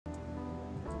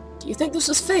Do you think this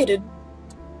was fated?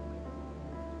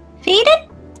 Fated?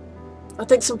 I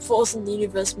think some force in the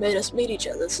universe made us meet each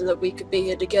other so that we could be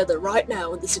here together right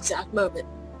now in this exact moment.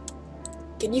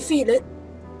 Can you feel it?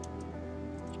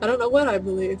 I don't know what I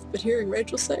believe, but hearing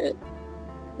Rachel say it,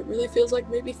 it really feels like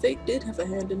maybe fate did have a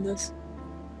hand in this.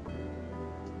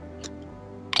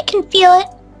 I can feel it.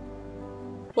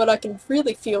 What I can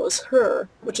really feel is her,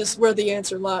 which is where the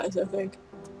answer lies, I think.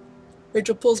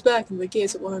 Rachel pulls back and we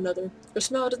gaze at one another. Her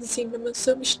smile doesn't seem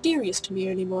so mysterious to me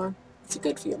anymore. It's a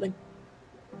good feeling.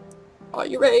 Are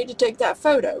you ready to take that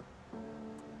photo?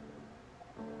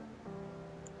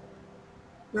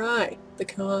 Right, the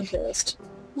contest.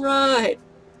 Right.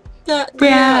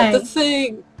 Yeah, the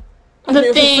thing. I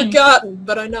nearly forgotten,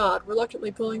 but I nod,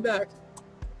 reluctantly pulling back.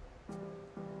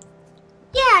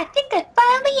 Yeah, I think I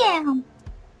finally am.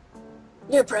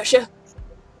 No pressure.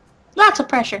 Lots of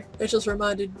pressure. Rachel's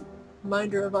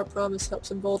reminder of our promise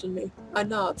helps embolden me. I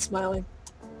nod, smiling.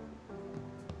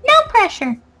 No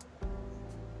pressure.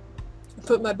 I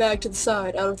put my bag to the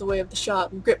side, out of the way of the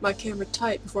shot, and grip my camera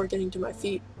tight before getting to my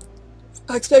feet.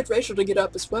 I expect Rachel to get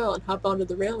up as well and hop onto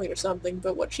the railing or something,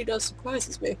 but what she does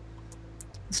surprises me.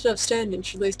 Instead of standing,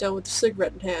 she lays down with a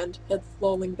cigarette in hand, head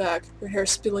lolling back, her hair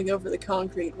spilling over the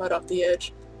concrete right off the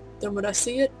edge. Then when I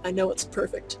see it, I know it's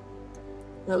perfect.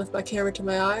 When I lift my camera to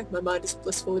my eye, my mind is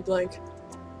blissfully blank.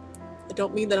 I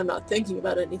don't mean that I'm not thinking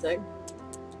about anything,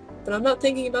 but I'm not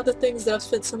thinking about the things that I've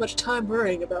spent so much time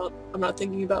worrying about. I'm not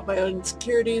thinking about my own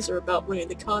insecurities, or about winning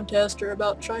the contest, or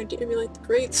about trying to emulate the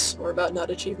greats, or about not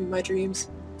achieving my dreams.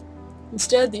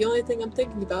 Instead, the only thing I'm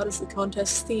thinking about is the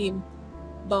contest's theme,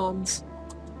 bonds.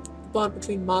 The bond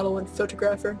between model and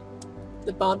photographer,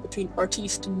 the bond between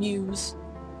artiste and muse,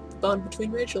 the bond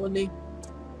between Rachel and me.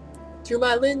 Through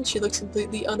my lens, she looks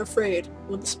completely unafraid.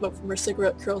 When the smoke from her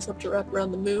cigarette curls up to wrap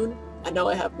around the moon, I know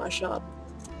I have my shot.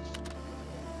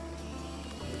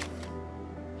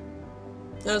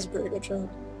 That was a pretty good shot.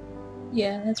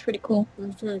 Yeah, that's pretty cool. That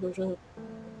was a very good shot.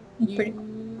 That's pretty cool.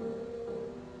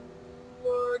 You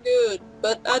are good.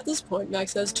 But at this point,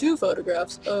 Max has 2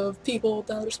 photographs of people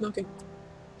that are smoking.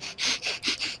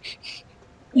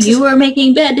 You were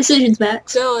making bad decisions,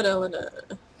 Max. No.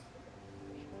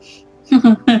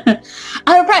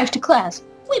 I arrived to class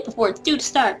way before it's due to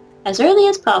start, as early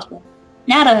as possible.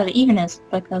 Not out of evenness,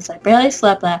 because I barely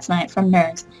slept last night from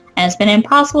nerves, and it's been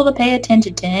impossible to pay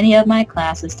attention to any of my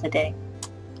classes today.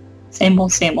 Same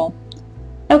old, same old.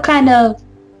 No kind of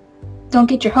don't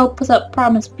get your hopes up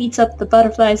promise beats up the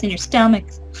butterflies in your stomach.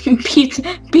 beats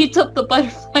up the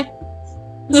butterflies.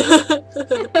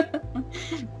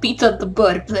 Beats up the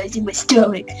butterflies in my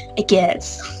stomach, I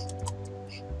guess.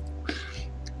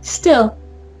 Still,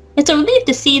 it's a relief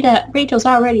to see that Rachel's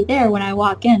already there when I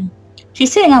walk in.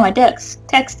 She's sitting on my desk,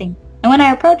 texting, and when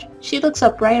I approach, she looks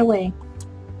up right away.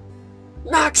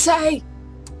 Max, hey!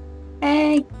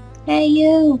 Hey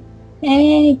you!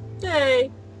 Hey! Hey!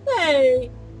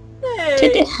 Hey! Hey!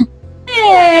 Today,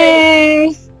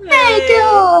 hey! Hey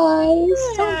guys!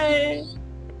 Hey!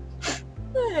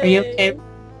 Are you okay,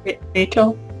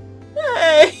 Rachel?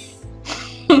 Hey!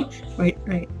 Wait.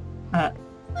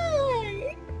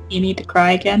 You need to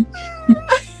cry again?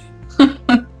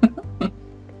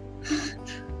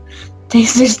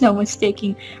 There's no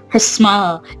mistaking her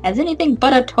smile as anything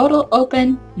but a total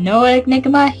open, no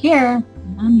enigma here.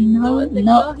 No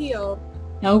Riddler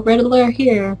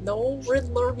here. No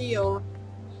Riddler here.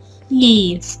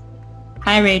 Please.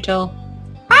 Hi, Rachel.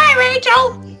 Hi,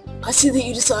 Rachel! I see that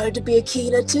you decided to be a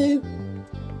Keener too.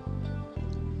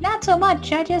 Not so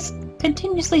much. I just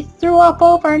continuously threw up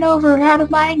over and over out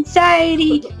of my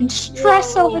anxiety and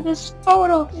stress over this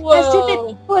photo as if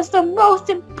it was the most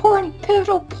important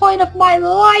pivotal point of my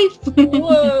life.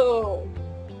 Whoa!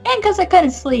 And because I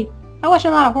couldn't sleep. I watch a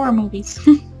lot of horror movies.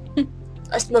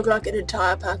 I smoke like an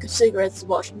entire pack of cigarettes and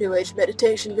watch New Age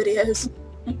meditation videos.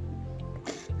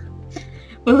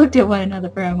 We looked at one another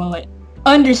for a moment,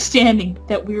 understanding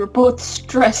that we were both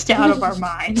stressed out of our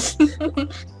minds.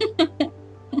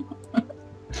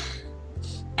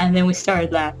 And then we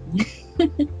started laughing. You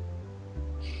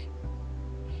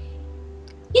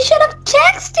should have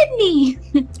texted me!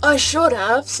 I should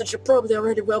have, since you're probably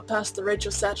already well past the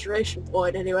Rachel saturation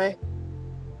point anyway.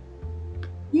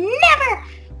 Never!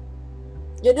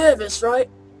 You're nervous, right?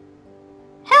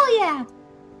 Hell yeah!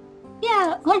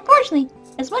 Yeah, unfortunately,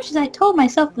 as much as I told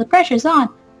myself the pressure's on,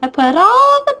 I put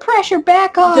all the pressure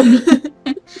back on me.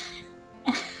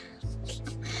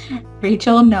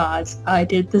 Rachel nods. I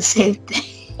did the same thing.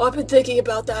 I've been thinking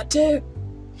about that too.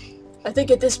 I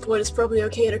think at this point it's probably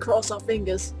okay to cross our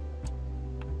fingers.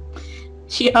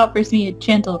 She offers me a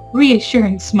gentle,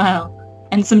 reassuring smile,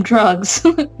 and some drugs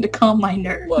to calm my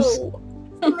nerves. Whoa.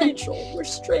 Rachel, we're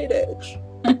straight edge.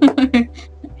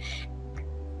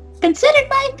 Considered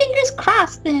my fingers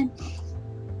crossed then.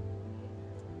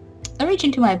 I reach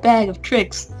into my bag of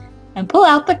tricks and pull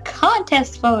out the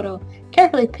contest photo,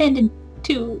 carefully pinned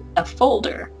into a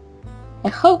folder. I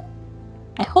hold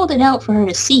it out for her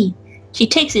to see. She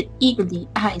takes it eagerly,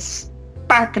 eyes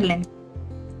sparkling.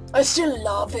 I still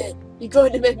love it. You're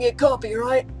going to make me a copy,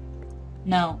 right?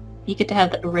 No, you get to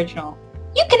have the original.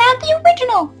 You can have the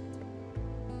original!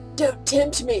 Don't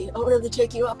tempt me. I'll really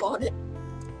take you up on it.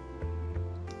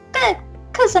 Good,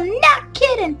 'cause I'm not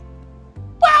kidding.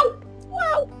 Wow!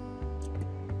 Wow!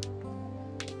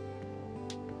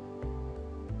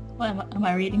 What am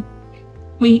I reading?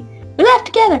 We left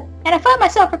together, and I found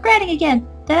myself regretting again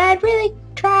that I'd really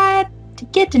tried to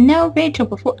get to know Rachel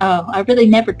before. Oh, I really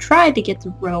never tried to get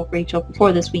to know Rachel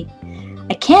before this week.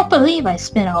 I can't believe I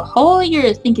spent a whole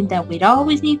year thinking that we'd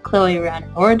always need Chloe around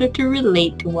in order to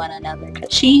relate to one another,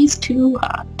 because she's too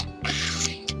hot.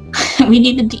 We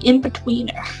needed the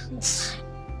in-betweener.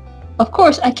 Of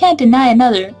course, I can't deny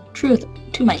another truth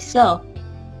to myself,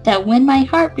 that when my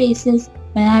heart races,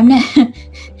 when I'm not...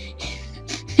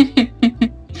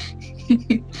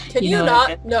 Can you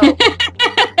not? No.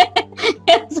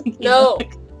 No.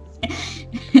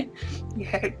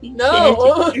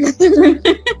 No.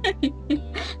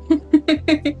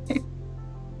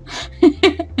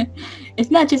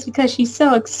 It's not just because she's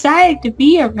so excited to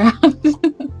be around.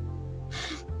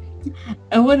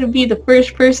 I wouldn't be the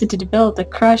first person to develop a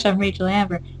crush on Rachel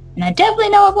Amber, and I definitely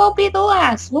know it won't be the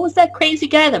last. What was that crazy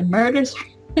guy that murders her?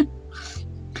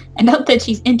 I know that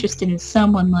she's interested in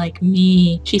someone like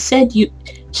me. She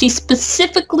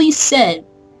specifically said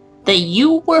that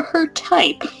you were her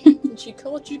type. And she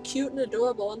called you cute and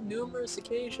adorable on numerous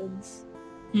occasions.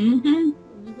 Mm-hmm.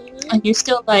 And you're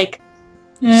still like,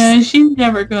 she's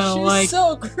never gonna like... She's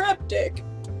so cryptic.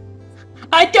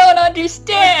 I don't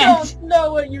understand! I don't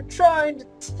know what you're trying to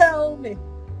tell me.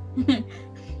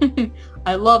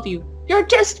 I love you. You're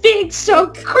just being so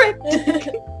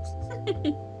cryptic.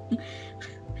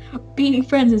 Being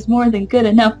friends is more than good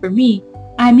enough for me.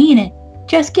 I mean it.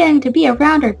 Just getting to be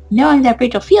around her, knowing that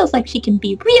Rachel feels like she can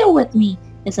be real with me,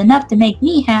 is enough to make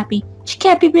me happy. She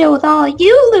can't be real with all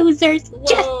you losers. Whoa,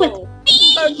 just with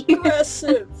me.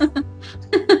 Aggressive.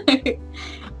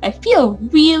 I feel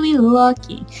really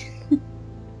lucky.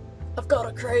 I've got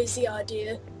a crazy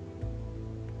idea.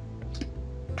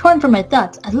 Torn from my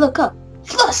thoughts, I look up,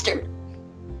 flustered.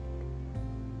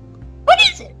 What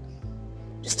is it?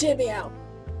 Just hear me out.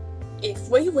 If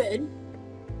we win,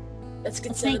 let's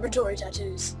get celebratory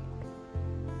tattoos.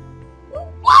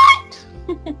 What?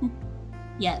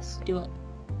 Yes, do it.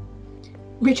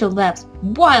 Rachel laughs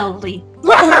wildly.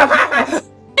 The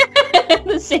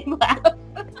same laugh.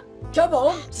 Come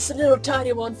on, just a little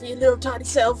tiny one for your little tiny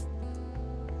self.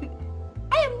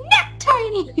 I am not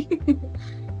tiny.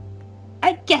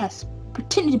 I guess,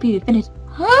 pretending to be offended.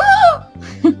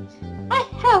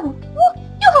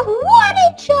 You have 1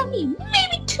 inch on me,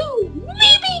 maybe 2,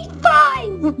 maybe 5.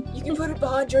 You can put it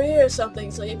behind your ear or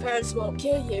something so your parents won't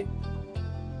kill you.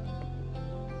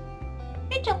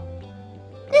 Rachel,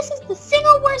 this is the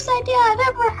single worst idea I've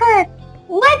ever heard.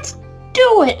 Let's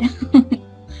do it.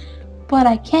 But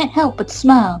I can't help but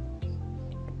smile.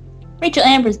 Rachel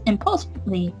Amber's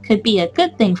impulsively could be a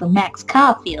good thing for Max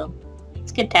Caulfield.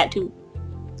 Let's get tattooed.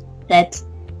 Let's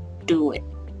do it.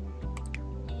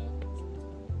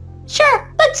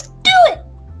 Sure, let's do it!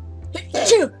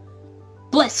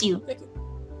 Bless you. We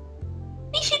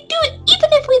should do it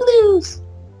even if we lose.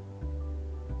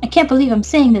 I can't believe I'm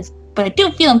saying this, but I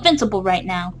do feel invincible right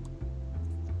now.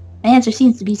 My answer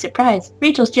seems to be surprise.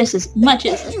 Rachel's just as much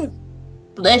as...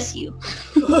 Bless you.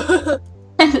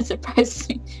 As it surprises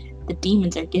me. The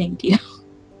demons are getting to you.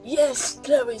 Yes,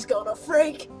 Chloe's got a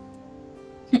freak.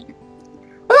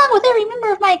 Along with every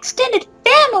member of my extended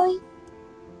family.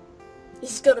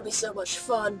 This is gonna be so much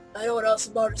fun. I know what else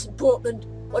is in Portland.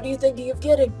 What are you thinking of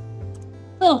getting?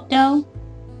 Little dough.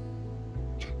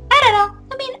 I don't know.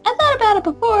 I mean, I thought about it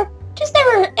before. Just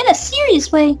never in a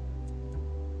serious way.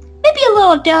 Maybe a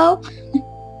little dough.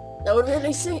 That would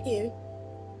really suit you.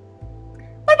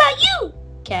 What about you,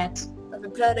 Cats? I've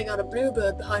been planning on a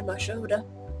bluebird behind my shoulder.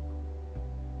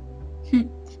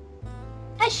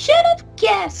 I should have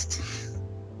guessed.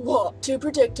 What? Too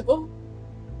predictable?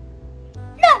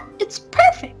 No, it's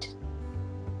perfect.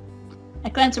 I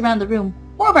glance around the room.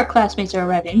 More of our classmates are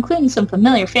arriving, including some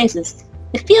familiar faces.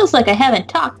 It feels like I haven't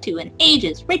talked to in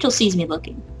ages. Rachel sees me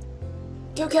looking.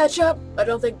 Go catch up. I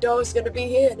don't think Dog's gonna be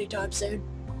here anytime soon.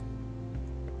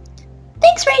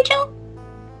 Thanks, Rachel.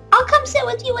 I'll come sit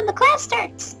with you when the class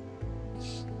starts.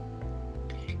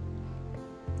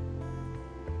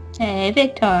 Hey,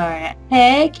 Victoria.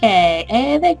 Hey, Kay.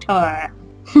 Hey, Victoria.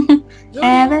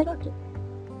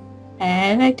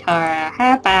 Hey, Victoria.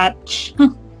 How about...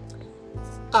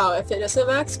 Oh, if it isn't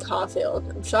Max Caulfield,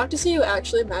 I'm shocked to see you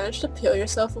actually managed to peel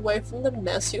yourself away from the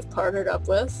mess you've partnered up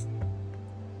with.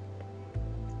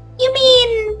 You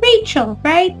mean Rachel,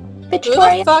 right?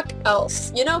 Victoria? Who the fuck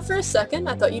else? You know, for a second,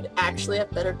 I thought you'd actually have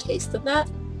better taste than that.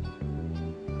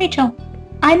 Rachel,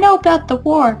 I know about the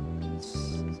war.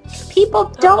 People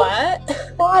don't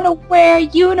want to wear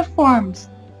uniforms.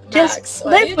 Max, just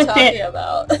what live are you with talking it.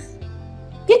 about?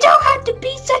 You don't have to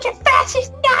be such a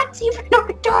fascist Nazi for no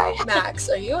Victoria. Max,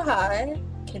 are you high?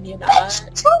 Can you not?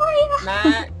 Victoria.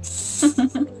 Max,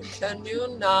 can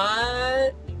you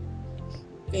not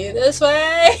be this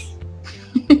way?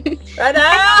 Right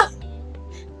now?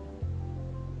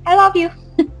 I love you.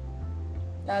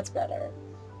 That's better.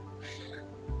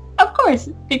 Of course,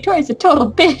 Victoria's a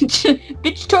total bitch.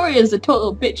 Victoria's a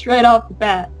total bitch right off the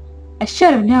bat. I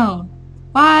should have known.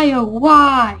 Why, oh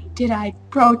why did I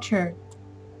approach her?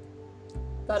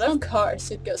 But of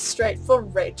course, you'd go straight for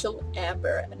Rachel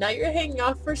Amber, and now you're hanging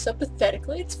off her so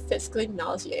pathetically it's physically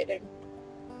nauseating.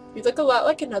 You look a lot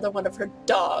like another one of her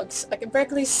dogs. I can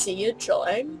practically see you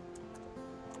chilling.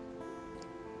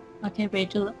 Okay,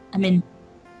 Rachel, I mean,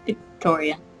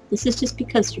 Victoria. This is just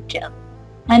because you're jealous.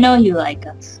 I know you like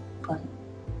us, but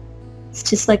it's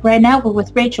just like right now we're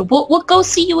with Rachel. We'll go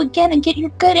see you again and get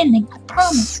your good ending. I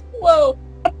promise. Whoa.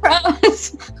 I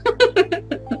promise.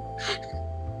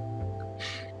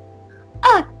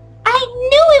 I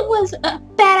knew it was a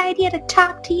bad idea to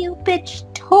talk to you,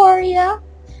 Victoria.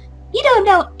 You don't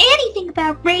know anything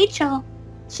about Rachel.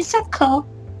 She's so cool.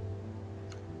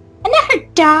 I'm not her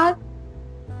dog.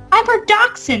 I'm her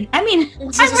dachshund. I mean,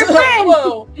 I'm her friend.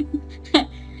 Whoa.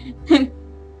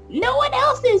 No one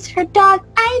else is her dog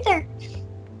either.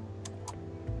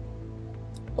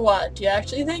 What, do you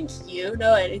actually think you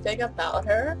know anything about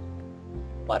her?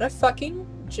 What a fucking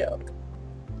joke.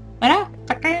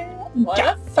 What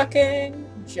a fucking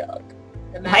joke.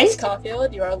 In Max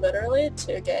Caulfield, you are literally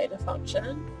too gay to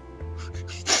function.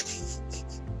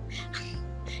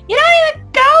 You don't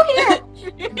even go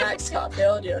here! Max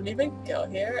Caulfield, you don't even go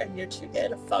here and you're too gay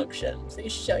to function.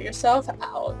 Please show yourself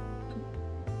out.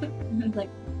 I'm like,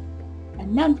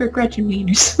 and none for Gretchen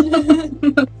Wieners.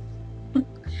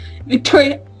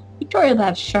 Victoria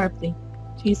laughs sharply.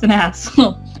 She's an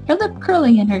asshole. Her lip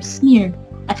curling in her sneer.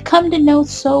 I've come to know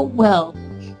so well.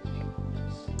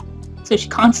 So she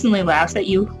constantly laughs at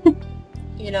you.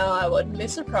 You know, I wouldn't be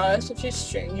surprised if she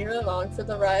stringed you along for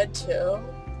the ride too.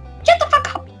 Shut the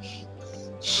fuck up!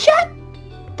 Shut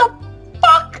the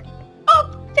fuck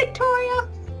up, Victoria!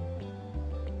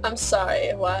 I'm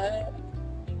sorry, what?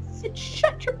 I said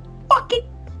shut your fucking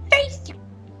face, you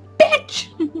bitch!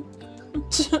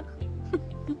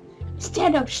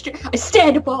 I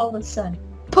stand up all of a sudden,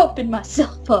 pumping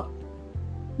myself up.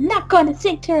 I'm not gonna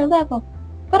sink to her level,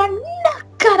 but I'm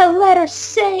not gonna let her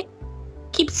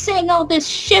keep saying all this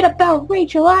shit about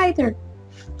Rachel either.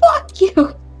 Fuck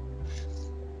you!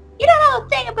 You don't know a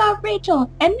thing about Rachel,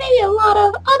 and maybe a lot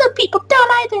of other people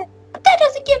don't either, but that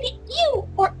doesn't give you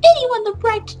or anyone the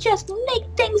right to just make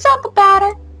things up about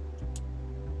her.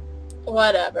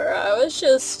 Whatever, I was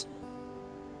just...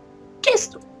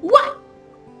 Just what?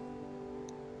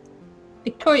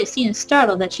 Victoria seems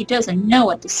startled that she doesn't know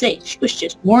what to say. She was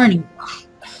just warning you.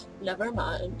 Never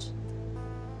mind.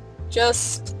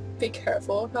 Just be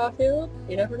careful, Caulfield.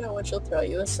 You never know when she'll throw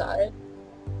you aside.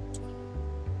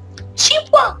 She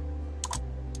won't!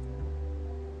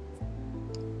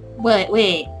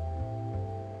 Wait.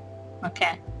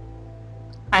 Okay.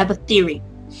 I have a theory.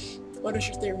 What is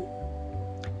your theory?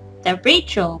 That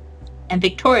Rachel and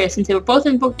Victoria, since they were both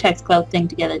in Vortex Club thing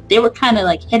together, they were kind of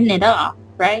like hitting it off,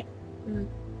 right? Mm.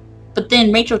 But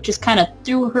then Rachel just kind of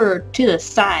threw her to the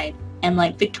side, and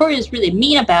like Victoria's really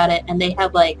mean about it, and they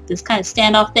have like this kind of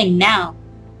standoff thing now.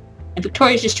 And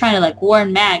Victoria's just trying to like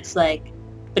warn Max, like,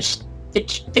 but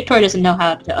Victoria doesn't know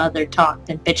how to other talk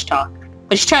than bitch talk.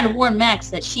 But she's trying to warn Max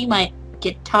that she might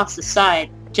get tossed aside,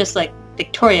 just like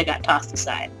Victoria got tossed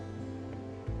aside.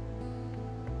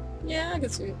 Yeah, I can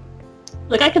see it.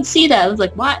 Like, I could see that. I was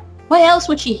like, why else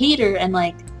would she hate her and,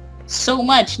 like, so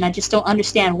much, and I just don't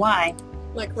understand why.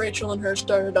 Like, Rachel and her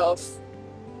started off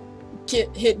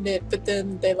hitting it, but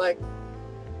then they, like,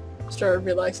 started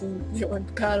realizing they weren't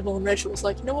compatible, and Rachel was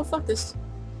like, you know what, fuck this.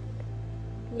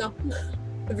 No.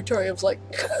 And Victoria was like,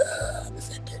 I'm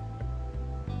offended.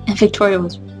 And Victoria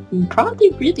was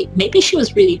maybe she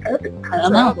was really hurt. I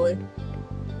don't know.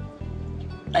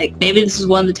 Like, maybe this is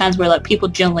one of the times where, like, people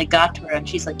generally got to her, and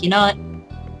she's like, you know what?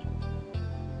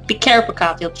 Be careful,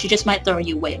 Caulfield. She just might throw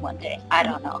you away one day. I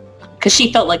don't know. Because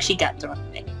she felt like she got thrown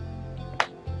away.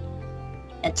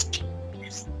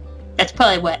 That's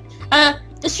probably what.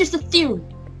 That's just a theory.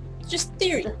 Just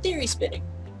theory. Theory spinning.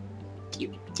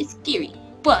 Theory. Just theory.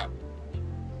 But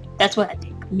that's what I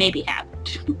think maybe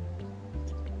happened.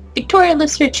 Victoria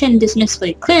lifts her chin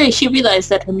dismissively. Clearly she realized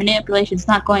that her manipulation is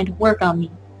not going to work on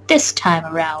me this time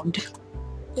around.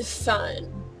 Fine.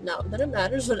 Not that it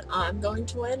matters when I'm going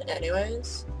to win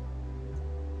anyways.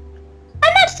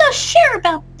 I'm not so sure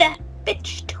about that,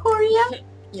 Victoria.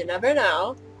 You never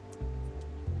know.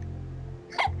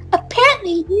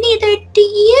 Apparently neither do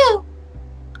you. ...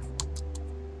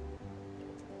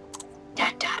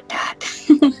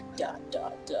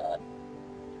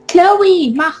 Chloe,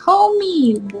 my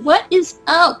homie, what is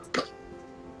up?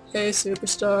 Hey,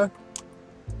 superstar.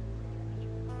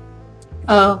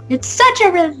 Oh, it's such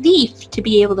a relief to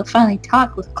be able to finally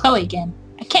talk with Chloe again.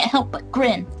 I can't help but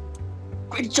grin.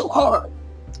 Grin so hard.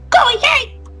 Chloe,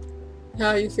 hey! How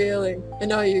are you feeling? I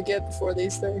know how you get before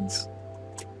these things.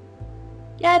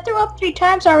 Yeah, I threw up 3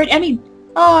 times already. I mean,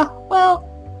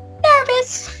 well,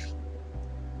 nervous.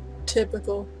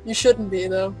 Typical. You shouldn't be,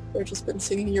 though. I've just been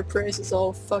singing your praises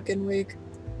all fucking week.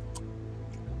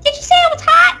 Did you say I was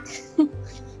hot?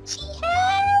 She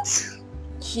has.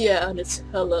 Yeah, and it's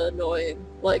hella annoying.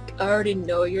 Like, I already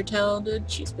know you're talented.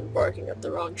 She's been barking up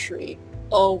the wrong tree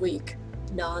all week.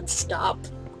 Non-stop.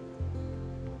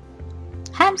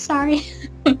 I'm sorry.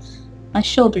 My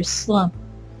shoulders slump.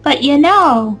 But you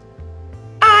know,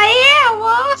 I am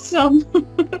awesome.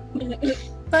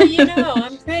 But you know,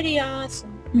 I'm pretty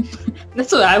awesome.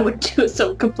 That's what I would do if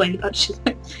someone complained about shit.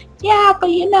 Like, yeah,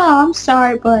 but you know, I'm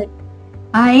sorry, but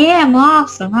I am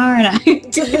awesome, aren't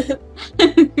I?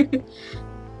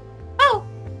 Oh,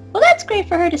 well that's great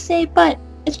for her to say, but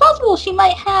it's possible she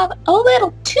might have a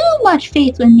little too much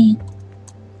faith in me.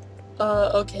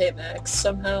 Okay, Max.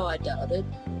 Somehow I doubt it.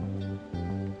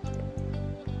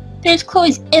 There's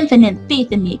Chloe's infinite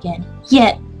faith in me again.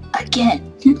 Yet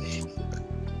again.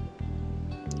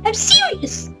 I'm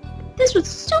serious! This was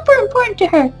super important to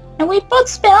her, and we've both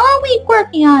spent all week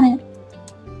working on it.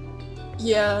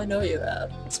 Yeah, I know you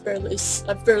have.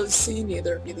 I've barely seen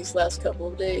either of you these last couple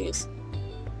of days.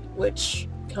 Which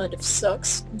kind of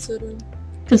sucks, considering.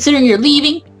 Considering you're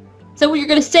leaving? Is that what you're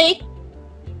gonna say?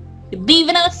 You're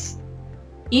leaving us?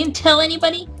 You didn't tell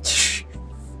anybody?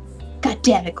 God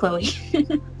damn it, Chloe. I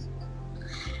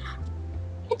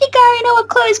think I already know what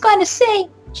Chloe's going to say.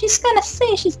 She's gonna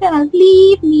say she's gonna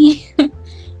leave me.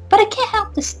 But I can't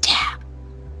help the stab.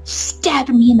 She's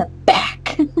stabbing me in the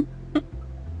back.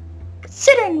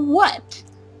 Considering what?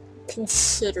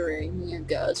 Considering you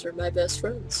guys are my best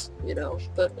friends, you know,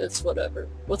 but it's whatever.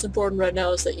 What's important right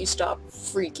now is that you stop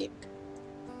freaking.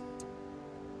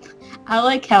 I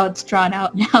like how it's drawn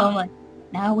out now. I'm like,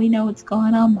 now we know what's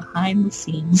going on behind the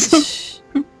scenes.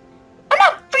 I'm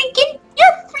not freaking!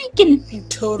 You're freaking! You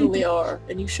totally are,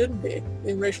 and you shouldn't be.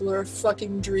 Me and Rachel are a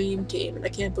fucking dream team, and I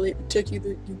can't believe it took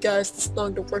you guys this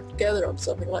long to work together on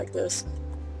something like this.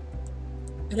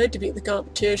 I'd hate to be in the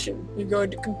competition. You're going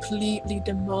to completely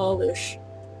demolish.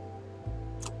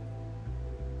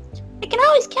 I can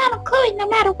always count on Chloe no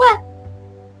matter what.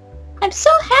 I'm so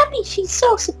happy she's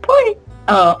so supportive.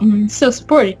 Oh, so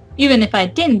supportive. Even if I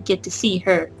didn't get to see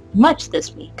her much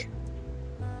this week.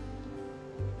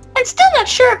 I'm still not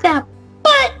sure of that,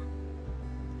 but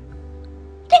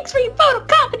thanks for your vote of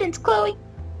confidence, Chloe.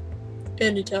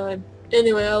 Anytime.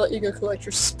 Anyway, I'll let you go collect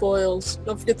your spoils.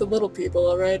 Don't forget the little people,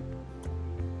 alright?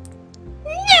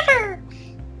 Never!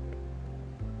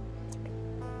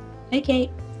 Hey,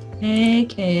 Kate. Hey,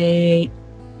 Kate.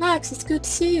 Max, it's good to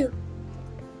see you.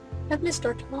 I've missed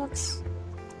our talks.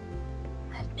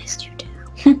 I've missed you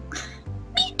too.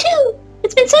 Me too!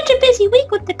 It's been such a busy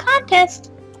week with the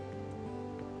contest.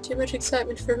 Too much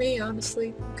excitement for me,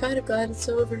 honestly. I'm kind of glad it's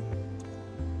over.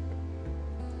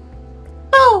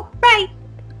 Oh, right.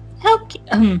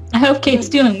 I hope Kate's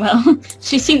doing well.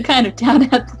 She seemed kind of down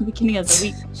at the beginning of the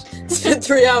week. It's been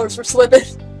 3 hours for slipping.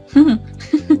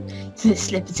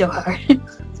 Slipping so hard.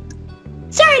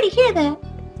 Sorry to hear that.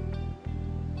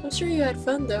 I'm sure you had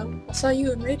fun, though. I saw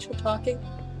you and Rachel talking.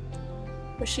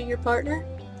 Was she your partner?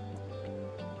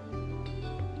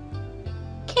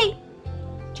 Kate,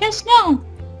 just know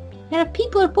that if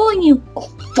people are bullying you, I'll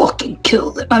fucking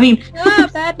kill them. I mean... Ah,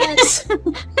 badness.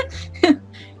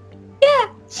 Yeah,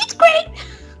 she's great.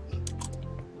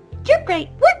 You're great.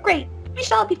 We're great. We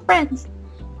should all be friends.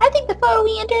 I think the photo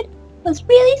we entered was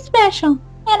really special,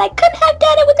 and I couldn't have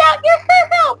done it without her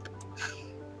help.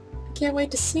 I can't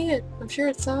wait to see it. I'm sure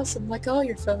it's awesome, like all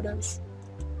your photos.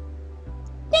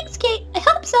 Thanks, Kate. I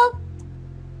hope so.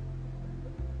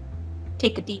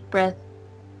 take a deep breath,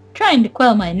 trying to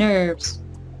quell my nerves.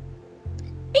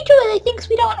 Rachel really thinks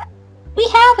we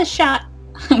have a shot.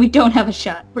 We don't have a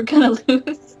shot. We're gonna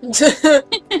lose. Rachel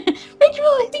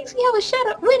really thinks we have a shot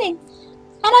at winning,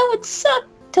 and I would suck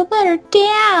to let her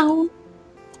down.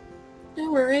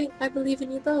 Don't worry, I believe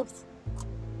in you both.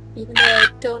 Even though I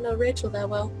don't know Rachel that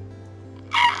well.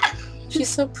 She's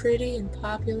so pretty and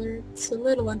popular, it's a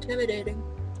little intimidating.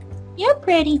 You're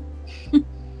pretty.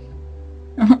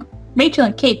 Rachel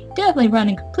and Kate definitely run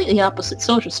in completely opposite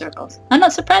social circles. I'm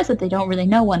not surprised that they don't really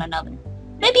know one another.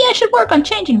 Maybe I should work on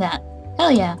changing that.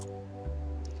 Hell yeah.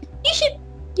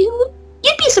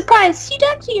 You'd be surprised. She's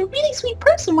actually a really sweet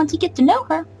person once you get to know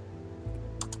her.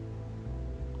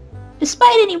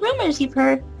 Despite any rumors you've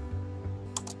heard.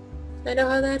 I know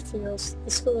how that feels.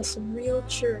 The school has some real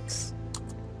jerks.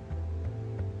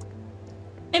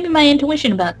 Maybe my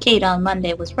intuition about Kate on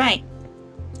Monday was right.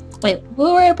 Wait, we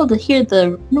were able to hear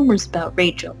the rumors about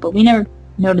Rachel, but we never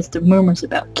noticed the rumors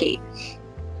about Kate.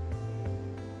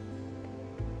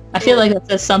 I feel like that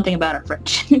says something about our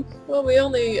friendship. Well, we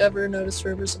only ever notice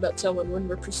rumors about someone when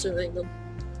we're pursuing them.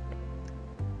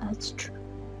 That's true.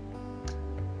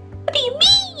 What do you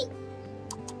mean?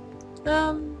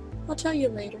 I'll tell you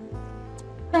later.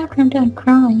 After I'm done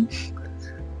crying.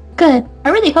 Good. I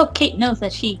really hope Kate knows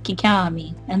that she can count on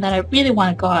me, and that I really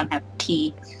want to go out and have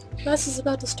tea. Class is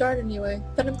about to start anyway,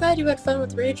 but I'm glad you had fun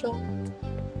with Rachel.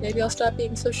 Maybe I'll stop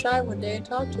being so shy one day and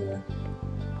talk to her.